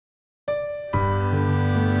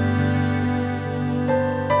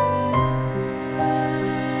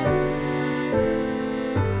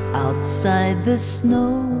outside the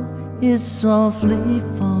snow is softly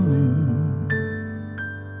falling,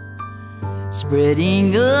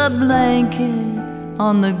 spreading a blanket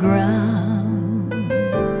on the ground,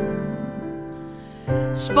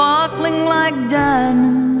 sparkling like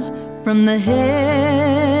diamonds from the heavens.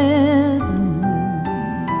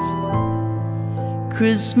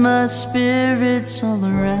 Christmas spirits all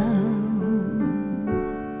around,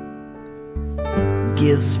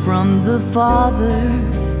 gifts from the Father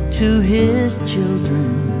to His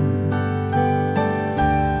children.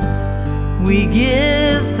 We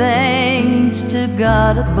give thanks to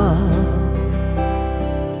God above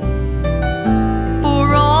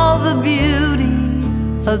for all the beauty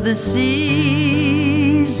of the season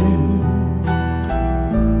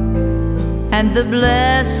and the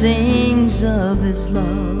blessings of His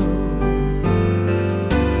love.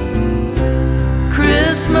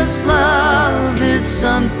 Christmas love is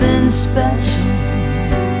something special,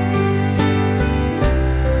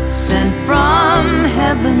 sent from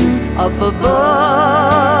heaven up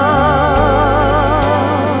above.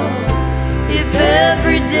 If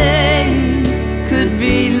every day could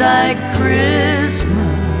be like Christmas,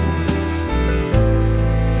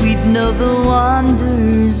 we'd know the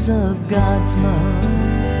wonders of God's love.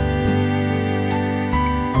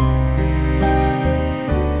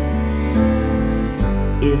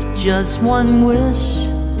 If just one wish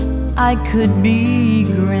I could be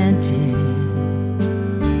granted,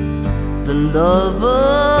 the love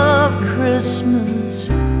of Christmas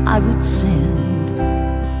I would send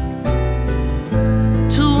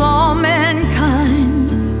to all mankind.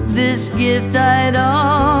 This gift I'd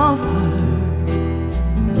offer,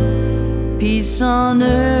 peace on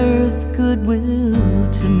earth, goodwill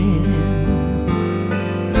to men.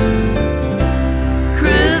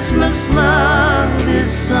 Christmas love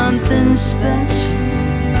is something special,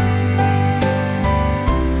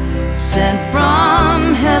 sent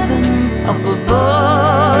from heaven up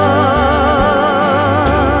above.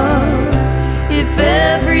 If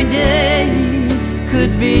every day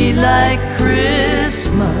could be like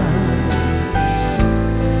Christmas,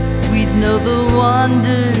 we'd know the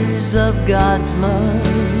wonders of God's love.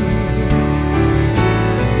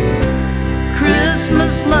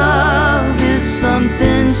 Christmas love is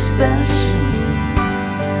something special,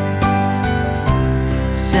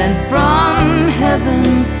 sent from heaven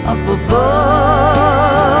up above.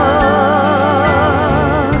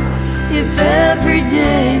 If every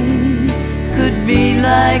day could be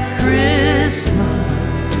like Christmas,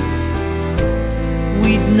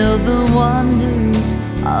 we'd know the wonders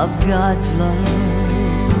of God's love.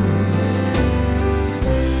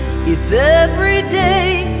 If every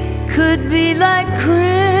day could be like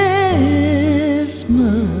Christmas,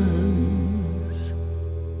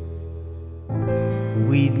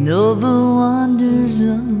 we'd know the wonders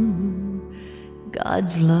of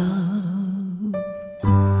God's love.